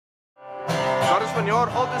ons vanjaar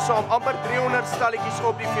altesaam amper 300 stalletjies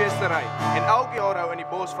op die feestery. En elke jaar hou in die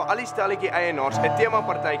bos vir al die stalletjie eienaars 'n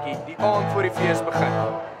temapartytjie die aand voor die fees begin.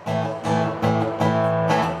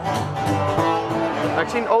 Ek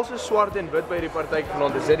sien also swart en wit by die partytjie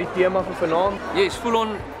vanaand. Is dit die tema vir vanaand? Yes, full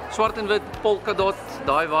on swart en wit, polka dot,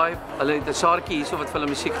 daai vibe. Hulle het 'n saartjie hierso wat vir hulle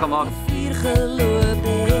musiek gemaak. Vier geloop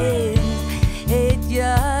het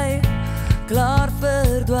jy klaar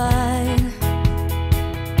verdwyn.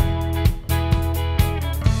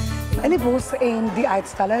 In die bos en die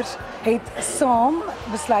uitstallers het saam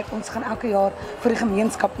besluit ons gaan elke jaar vir die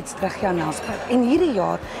gemeenskap iets teruggee aan Nelspruit. En hierdie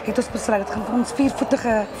jaar het ons besluit dit gaan vir ons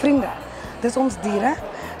viervoetige vriende. Dis ons diere.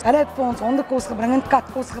 Hulle het vir ons hondekos gebring en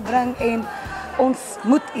katkos gebring en ons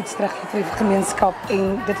moet iets teruggee vir die gemeenskap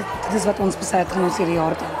en dit is wat ons besluit gaan ons hierdie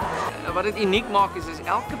jaar doen. Wat dit uniek maak is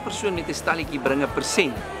elke persoon met 'n stalletjie bring 'n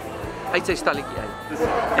persent uit sy stalletjie uit.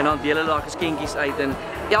 En dan deel hulle daar geskenkies uit en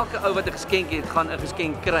elke ou wat 'n geskenkie het, gaan 'n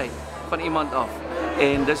geskenk kry van iemand af.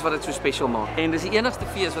 En dis wat dit so spesiaal maak. En dis die enigste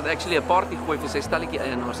fees wat actually 'n party gooi vir sy stalletjie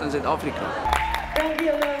eienaars in Suid-Afrika.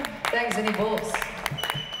 Thanks in die bos.